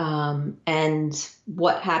 And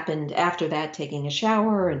what happened after that, taking a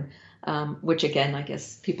shower, and which again, I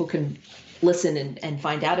guess people can listen and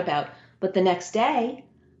find out about. But the next day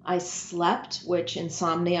I slept, which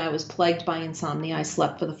insomnia, I was plagued by insomnia. I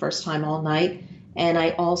slept for the first time all night. And I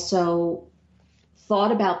also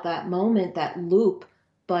thought about that moment, that loop,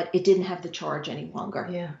 but it didn't have the charge any longer.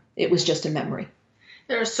 Yeah. It was just a memory.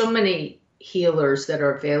 There are so many healers that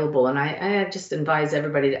are available, and I just advise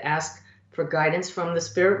everybody to ask for guidance from the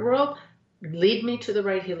spirit world. Lead me to the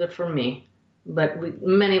right healer for me. But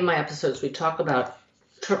many of my episodes, we talk about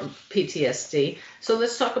PTSD. So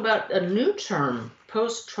let's talk about a new term,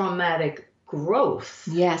 post-traumatic growth.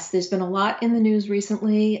 Yes, there's been a lot in the news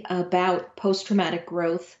recently about post-traumatic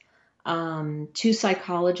growth. Two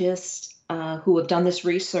psychologists who have done this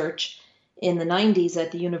research in the 90s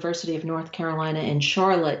at the University of North Carolina in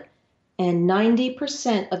Charlotte, and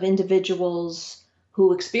 90% of individuals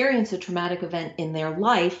who experience a traumatic event in their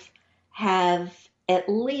life have at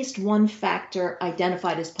least one factor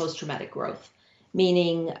identified as post-traumatic growth,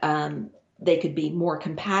 meaning they could be more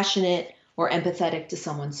compassionate or empathetic to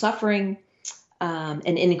someone suffering,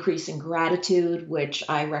 an increase in gratitude, which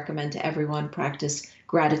I recommend to everyone, practice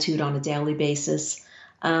gratitude on a daily basis,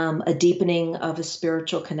 a deepening of a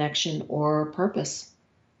spiritual connection or purpose.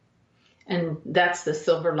 And that's the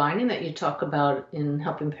silver lining that you talk about in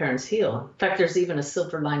Helping Parents Heal. In fact, there's even a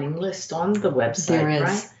silver lining list on the website, there is.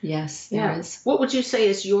 Right? Yes, there is. What would you say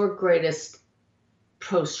is your greatest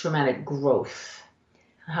post-traumatic growth?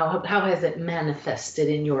 How has it manifested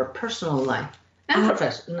in your personal life and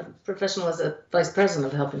professional as a vice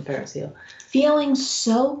president of Helping Parents Heal? Feeling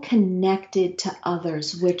so connected to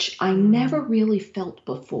others, which I never really felt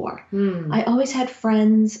before. I always had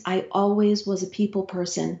friends. I always was a people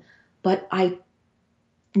person, but I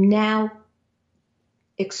now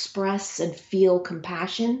express and feel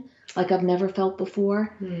compassion like I've never felt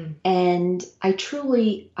before. And I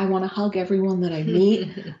want to hug everyone that I meet.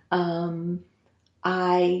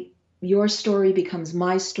 Your story becomes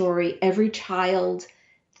my story. Every child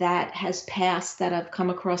that has passed, that I've come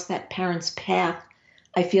across that parent's path,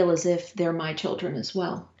 I feel as if they're my children as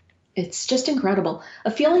well. It's just incredible. A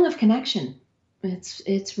feeling of connection.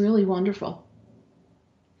 It's really wonderful.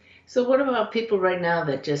 So what about people right now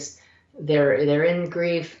that just they're in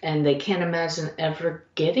grief and they can't imagine ever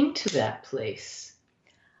getting to that place?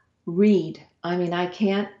 Read. I mean, I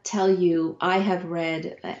can't tell you, I have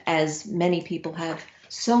read, as many people have,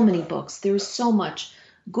 so many books. There's so much.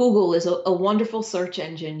 Google is a wonderful search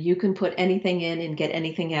engine. You can put anything in and get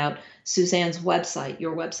anything out. Suzanne's website,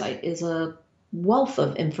 your website, is a wealth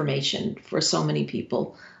of information for so many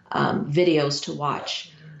people, videos to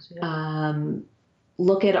watch.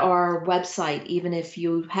 Look at our website. Even if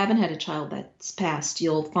you haven't had a child that's passed,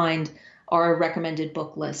 you'll find our recommended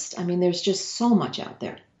book list. I mean, there's just so much out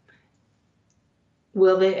there.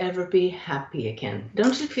 Will they ever be happy again?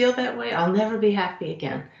 Don't you feel that way? I'll never be happy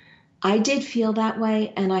again. I did feel that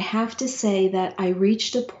way, and I have to say that I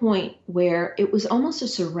reached a point where it was almost a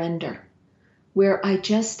surrender, where I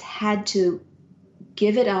just had to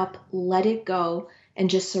give it up, let it go, and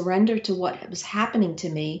just surrender to what was happening to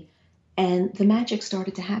me, and the magic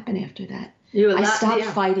started to happen after that. I stopped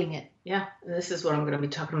fighting it. Yeah, and this is what I'm going to be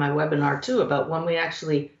talking in my webinar too, about when we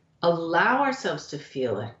actually allow ourselves to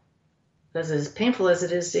feel it. Because as painful as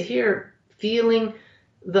it is to hear, feeling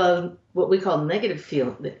what we call negative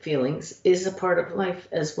feelings is a part of life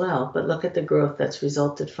as well. But look at the growth that's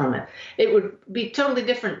resulted from it. It would be totally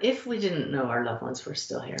different if we didn't know our loved ones were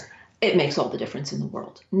still here. it makes all the difference in the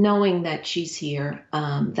world. Knowing that she's here,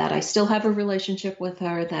 that I still have a relationship with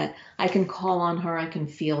her, that I can call on her, I can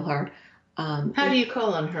feel her. How do you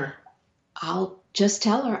call on her? I'll just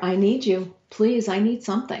tell her, I need you. Please, I need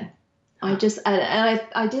something. I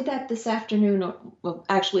did that this afternoon, or well,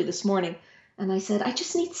 actually this morning, and I said, I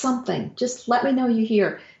just need something. Just let me know you're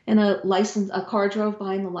here. And a car drove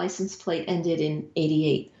by and the license plate ended in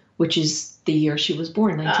 88, which is the year she was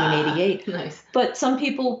born, 1988. Nice. But some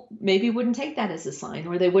people maybe wouldn't take that as a sign,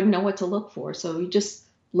 or they wouldn't know what to look for. So you just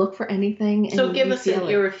look for anything. And So give you us an feel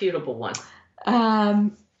it. irrefutable one.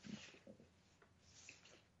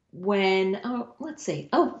 Let's see.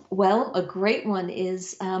 Oh, well, a great one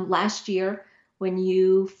is last year when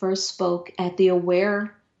you first spoke at the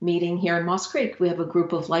Aware meeting here in Moss Creek. We have a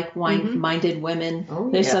group of like-minded women. Oh,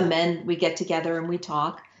 There's yeah. some men. We get together and we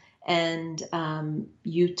talk. And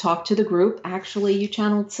you talked to the group. Actually, you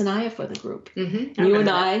channeled Sanaya for the group. Mm-hmm. You and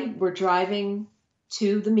I were driving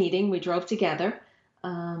to the meeting. We drove together.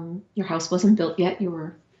 Your house wasn't built yet. You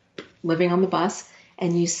were living on the bus.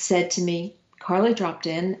 And you said to me, Carly dropped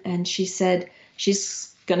in and she said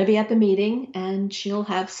she's going to be at the meeting and she'll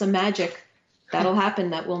have some magic that'll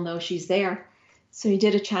happen that we'll know she's there. So you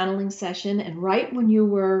did a channeling session, and right when you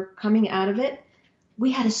were coming out of it,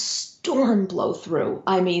 we had a storm blow through.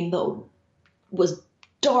 I mean, it was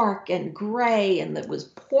dark and gray and it was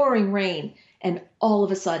pouring rain, and all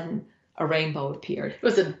of a sudden a rainbow appeared. It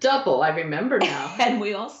was a double, I remember now. And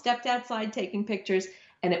we all stepped outside taking pictures,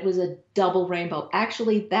 and it was a double rainbow.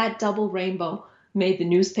 Actually, that double rainbow made the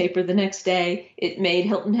newspaper the next day. It made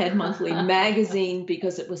Hilton Head Monthly magazine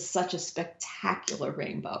because it was such a spectacular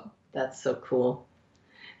rainbow. That's so cool.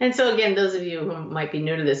 And so again, those of you who might be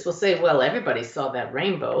new to this will say, well, everybody saw that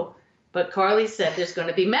rainbow. But Carly said there's going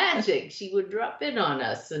to be magic. She would drop in on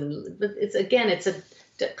us.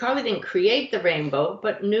 But Carly didn't create the rainbow,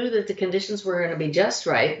 but knew that the conditions were going to be just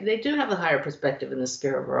right. They do have a higher perspective in the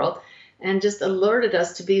spirit world, and just alerted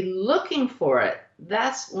us to be looking for it.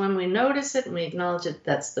 That's when we notice it and we acknowledge it.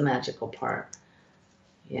 That's the magical part.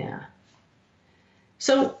 Yeah.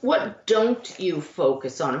 So what don't you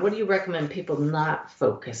focus on? What do you recommend people not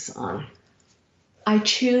focus on? I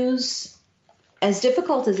choose, as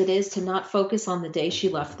difficult as it is, to not focus on the day she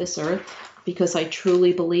left this earth, because I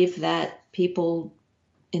truly believe that people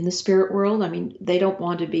in the spirit world, I mean, they don't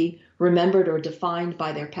want to be remembered or defined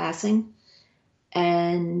by their passing.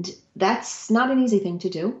 And that's not an easy thing to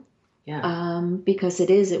do. Yeah. Because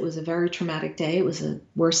it was a very traumatic day. It was the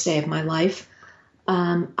worst day of my life.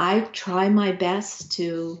 I try my best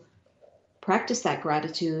to practice that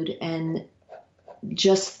gratitude and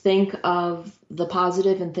just think of the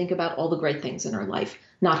positive and think about all the great things in her life,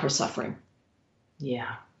 not her suffering.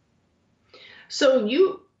 Yeah. So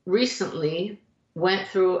you recently went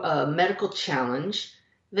through a medical challenge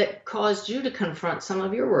that caused you to confront some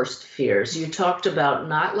of your worst fears. You talked about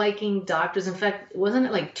not liking doctors. In fact, wasn't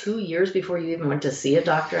it like 2 years before you even went to see a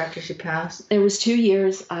doctor after she passed? It was 2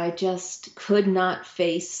 years. I just could not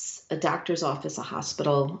face a doctor's office, a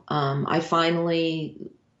hospital. I finally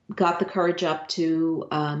got the courage up to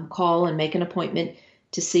call and make an appointment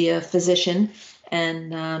to see a physician.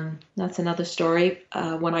 And that's another story.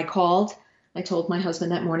 When I called, I told my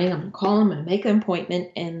husband that morning, I'm going to call him, I'm going to make an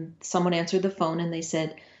appointment. And someone answered the phone and they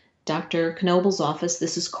said, Dr. Knobel's office,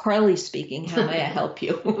 this is Carly speaking. How may I help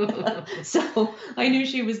you? So I knew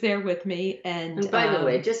she was there with me. And by the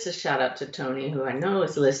way, just a shout out to Tony, who I know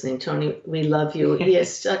is listening. Tony, we love you. He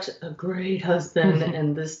is such a great husband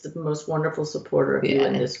and the most wonderful supporter of you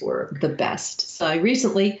in this work. The best. So I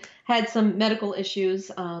recently had some medical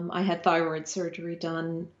issues. I had thyroid surgery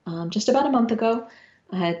done just about a month ago.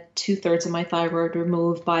 I had 2/3 of my thyroid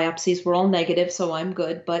removed. Biopsies were all negative, so I'm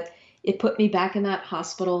good. But it put me back in that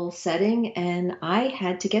hospital setting, and I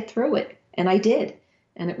had to get through it, and I did.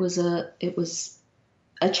 And it was a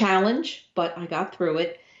challenge, but I got through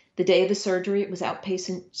it. The day of the surgery, it was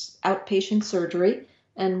outpatient surgery.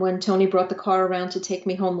 And when Tony brought the car around to take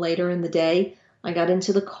me home later in the day, I got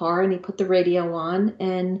into the car and he put the radio on,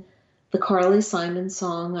 and the Carly Simon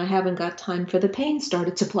song, I Haven't Got Time for the Pain,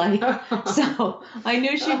 started to play. So I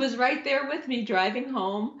knew she was right there with me driving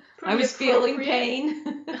home. I was feeling pain.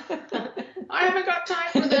 I haven't got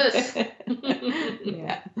time for this.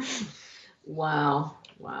 Yeah. Wow.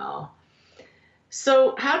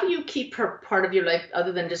 So how do you keep her part of your life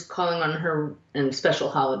other than just calling on her in special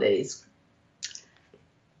holidays?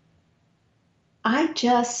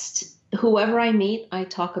 Whoever I meet, I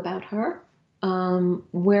talk about her.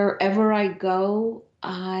 Wherever I go,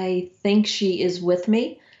 I think she is with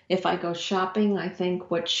me. If I go shopping, I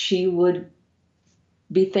think what she would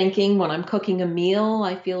be thinking. When I'm cooking a meal,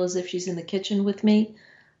 I feel as if she's in the kitchen with me.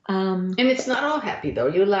 And it's not all happy, though.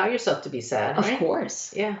 You allow yourself to be sad, Of right?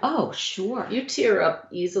 course. Yeah. Oh, sure. You tear up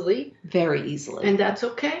easily, Very easily. and that's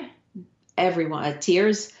okay. Everyone.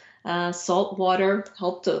 Tears, salt water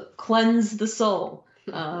help to cleanse the soul.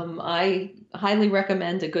 I highly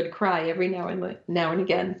recommend a good cry every now and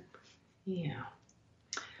again. Yeah.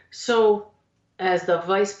 So, as the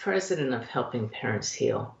vice president of Helping Parents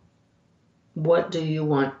Heal, what do you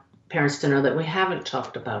want parents to know that we haven't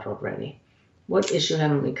talked about already? What issue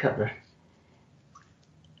haven't we covered?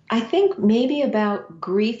 I think maybe about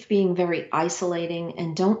grief being very isolating,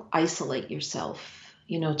 and don't isolate yourself,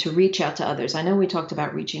 to reach out to others. I know we talked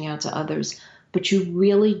about reaching out to others, but you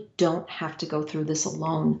really don't have to go through this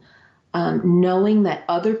alone. Knowing that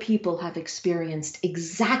other people have experienced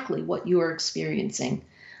exactly what you are experiencing,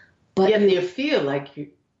 but Yet you feel like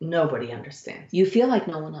nobody understands. You feel like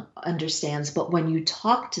no one understands, but when you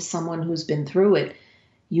talk to someone who's been through it,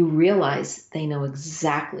 you realize they know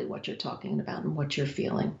exactly what you're talking about and what you're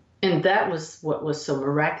feeling. And that was what was so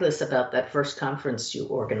miraculous about that first conference you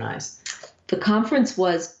organized. The conference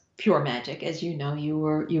was pure magic, as you know. You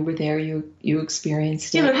were there. You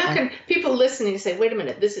experienced it. Yeah, but how can people listening say, "Wait a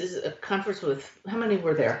minute, this is a conference with how many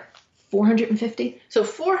were there?" 450. So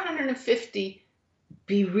 450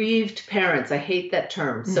 bereaved parents. I hate that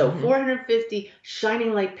term. So 450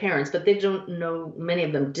 shining light parents, but they don't know. Many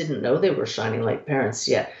of them didn't know they were shining light parents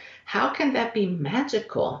yet. How can that be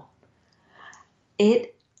magical?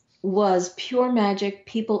 It was pure magic.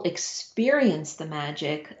 People experienced the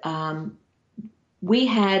magic. I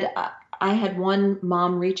had one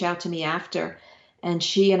mom reach out to me after, and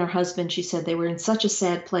she and her husband, she said they were in such a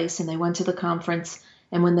sad place, and they went to the conference,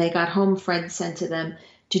 and when they got home, Fred said to them,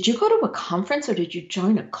 "Did you go to a conference or did you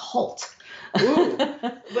join a cult?" Ooh,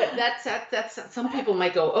 but that's some people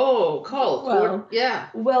might go, "Oh, cult." Well, yeah.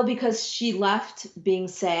 Well, because she left being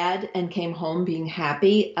sad and came home being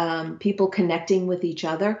happy. People connecting with each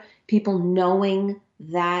other, people knowing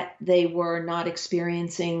that they were not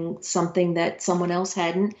experiencing something that someone else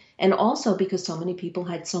hadn't, and also because so many people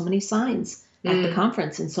had so many signs at the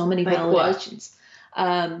conference and so many Like validations.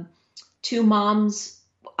 Two moms,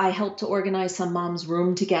 I helped to organize some moms'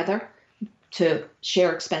 room together to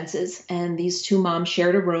share expenses, and these two moms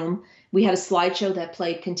shared a room. We had a slideshow that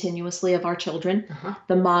played continuously of our children.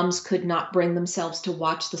 The moms could not bring themselves to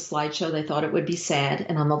watch the slideshow. They thought it would be sad,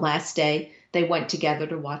 and on the last day, they went together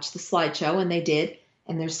to watch the slideshow, and they did.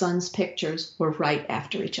 And their sons' pictures were right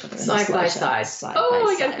after each other. Side by side.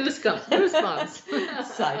 I got goosebumps.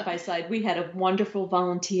 Side by side. We had a wonderful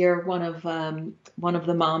volunteer. One of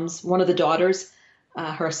the moms, one of the daughters,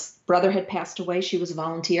 her brother had passed away. She was a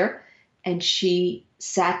volunteer. And she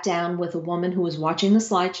sat down with a woman who was watching the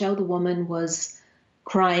slideshow. The woman was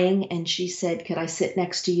crying, and she said, "Could I sit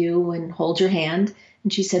next to you and hold your hand?"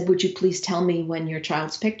 And she said, "Would you please tell me when your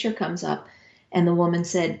child's picture comes up?" And the woman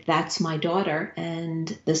said, "That's my daughter."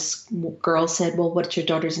 And this girl said, "Well, what's your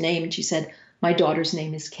daughter's name?" And she said, "My daughter's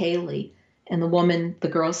name is Kaylee." And the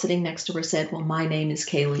girl sitting next to her said, "Well, my name is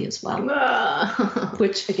Kaylee as well."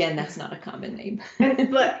 Which, again, that's not a common name.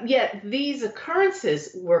 But yet these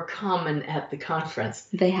occurrences were common at the conference.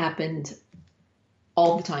 They happened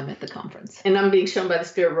all the time at the conference. And I'm being shown by the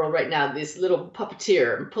spirit world right now, this little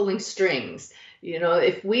puppeteer pulling strings.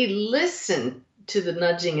 If we listen to the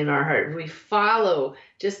nudging in our heart, we follow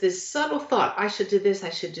just this subtle thought, I should do this, I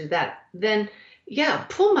should do that, then, yeah,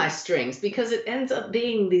 pull my strings, because it ends up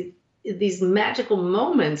being these magical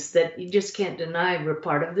moments that you just can't deny we're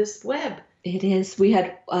part of this web. It is. We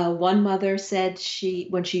had one mother said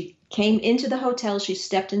when she came into the hotel, she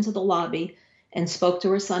stepped into the lobby and spoke to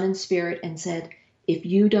her son in spirit and said, "If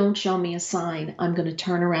you don't show me a sign, I'm going to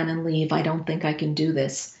turn around and leave. I don't think I can do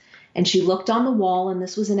this." And she looked on the wall, and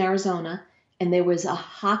this was in Arizona, and there was a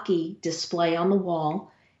hockey display on the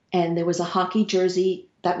wall, and there was a hockey jersey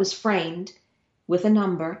that was framed with a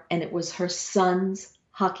number, and it was her son's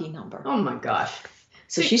hockey number. Oh my gosh.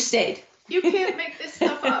 So she stayed. You can't make this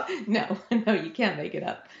stuff up. No, you can't make it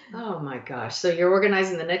up. Oh my gosh. So you're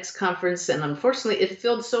organizing the next conference, and unfortunately it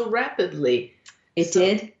filled so rapidly. It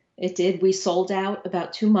did. We sold out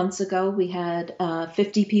about 2 months ago. We had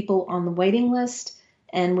 50 people on the waiting list,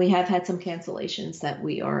 and we have had some cancellations that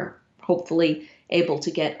we are hopefully able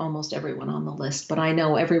to get almost everyone on the list. But I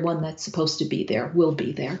know everyone that's supposed to be there will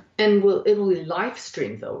be there. And it will be live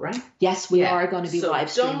streamed, though, right? Yes, we are going to be live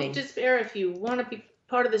streaming. Don't despair. If you want to be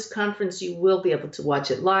part of this conference, you will be able to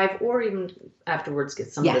watch it live, or even afterwards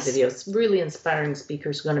get some of the videos. Really inspiring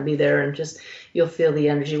speakers going to be there, and just you'll feel the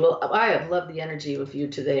energy. Well, I have loved the energy with you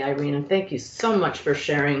today, Irene, and thank you so much for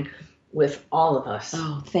sharing with all of us.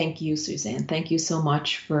 Oh, thank you, Suzanne. Thank you so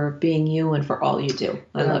much for being you and for all you do.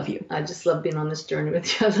 I love you. I just love being on this journey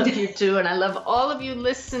with you. I love you too. And I love all of you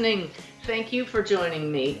listening. Thank you for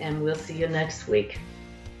joining me, and we'll see you next week.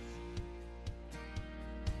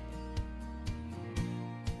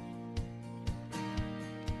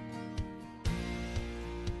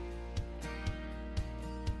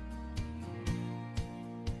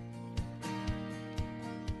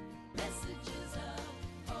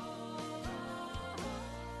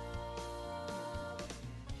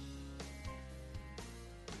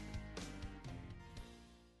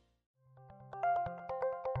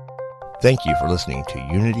 Thank you for listening to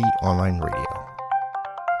Unity Online Radio,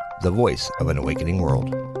 the voice of an awakening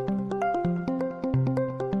world.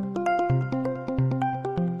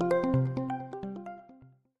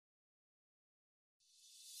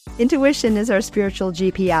 Intuition is our spiritual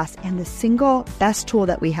GPS and the single best tool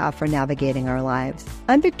that we have for navigating our lives.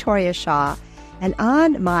 I'm Victoria Shaw, and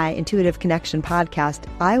on my Intuitive Connection podcast,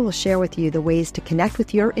 I will share with you the ways to connect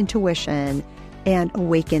with your intuition and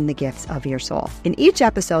awaken the gifts of your soul. In each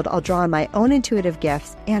episode, I'll draw on my own intuitive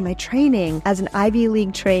gifts and my training as an Ivy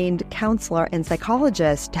League trained counselor and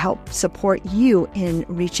psychologist to help support you in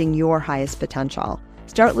reaching your highest potential.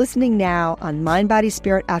 Start listening now on Mind, Body,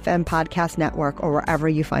 Spirit FM Podcast Network or wherever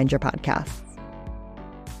you find your podcasts.